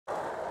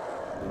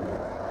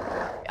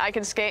I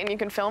can skate and you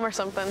can film or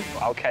something.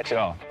 I'll catch it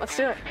all. Let's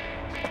do it.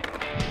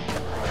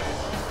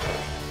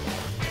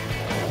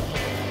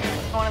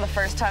 One of the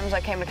first times I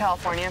came to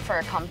California for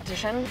a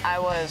competition, I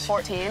was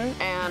 14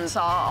 and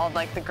saw all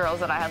like the girls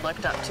that I had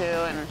looked up to,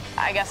 and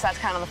I guess that's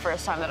kind of the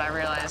first time that I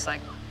realized like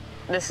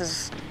this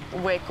is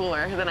way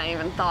cooler than I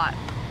even thought.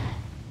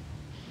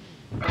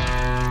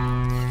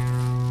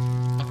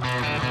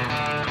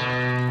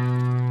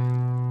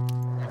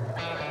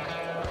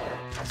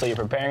 So you're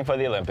preparing for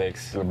the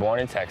Olympics. You were born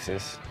in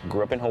Texas,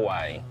 grew up in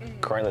Hawaii,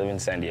 currently live in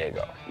San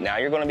Diego. Now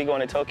you're going to be going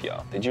to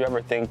Tokyo. Did you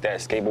ever think that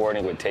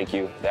skateboarding would take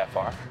you that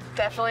far?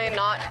 Definitely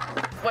not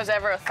was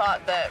ever a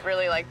thought that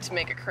really like to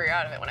make a career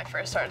out of it when I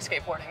first started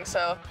skateboarding.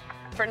 So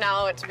for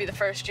now it to be the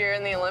first year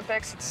in the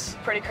Olympics, it's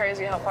pretty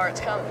crazy how far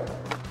it's come.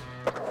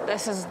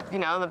 This is, you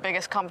know, the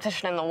biggest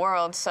competition in the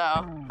world, so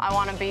I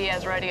want to be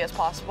as ready as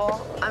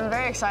possible. I'm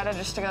very excited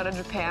just to go to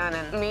Japan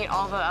and meet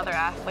all the other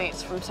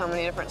athletes from so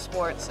many different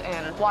sports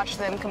and watch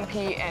them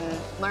compete and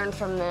learn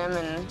from them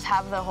and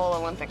have the whole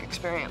Olympic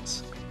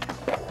experience.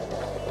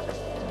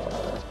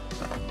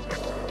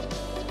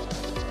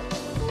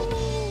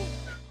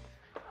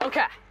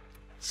 Okay,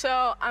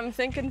 so I'm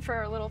thinking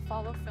for a little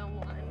follow film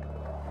line.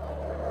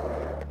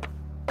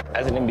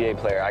 As an NBA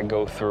player, I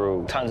go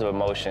through tons of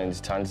emotions,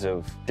 tons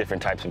of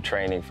different types of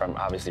training from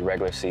obviously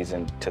regular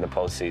season to the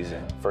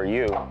postseason. For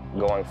you,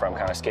 going from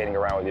kind of skating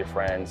around with your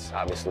friends,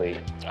 obviously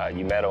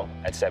you medal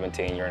at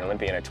 17, you're an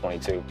Olympian at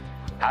 22.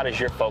 How does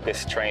your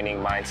focus, training,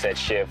 mindset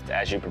shift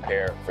as you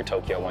prepare for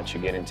Tokyo once you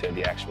get into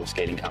the actual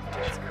skating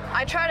competition?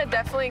 I try to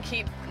definitely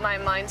keep my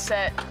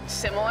mindset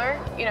similar,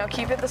 you know,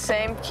 keep it the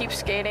same, keep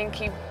skating,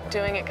 keep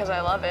doing it because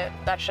I love it.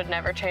 That should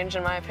never change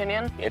in my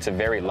opinion. It's a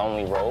very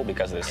lonely role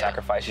because of the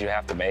sacrifices you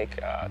have to make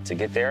to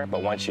get there,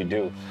 but once you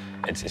do,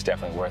 it's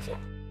definitely worth it.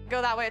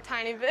 Go that way a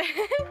tiny bit.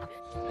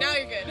 Now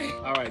you're good.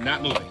 All right,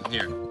 not moving,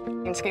 here.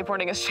 And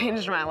skateboarding has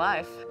changed my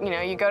life. You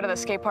know, you go to the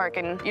skate park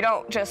and you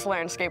don't just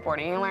learn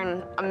skateboarding, you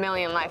learn a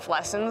million life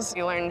lessons.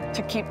 You learn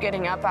to keep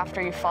getting up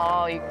after you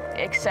fall, you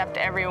accept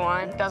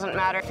everyone. Doesn't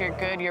matter if you're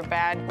good, you're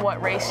bad,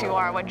 what race you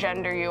are, what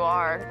gender you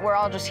are. We're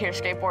all just here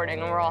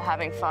skateboarding and we're all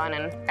having fun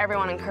and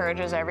everyone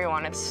encourages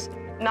everyone. It's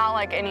not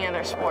like any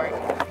other sport.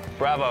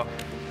 Bravo.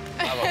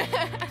 Bravo.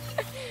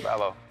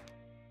 Bravo.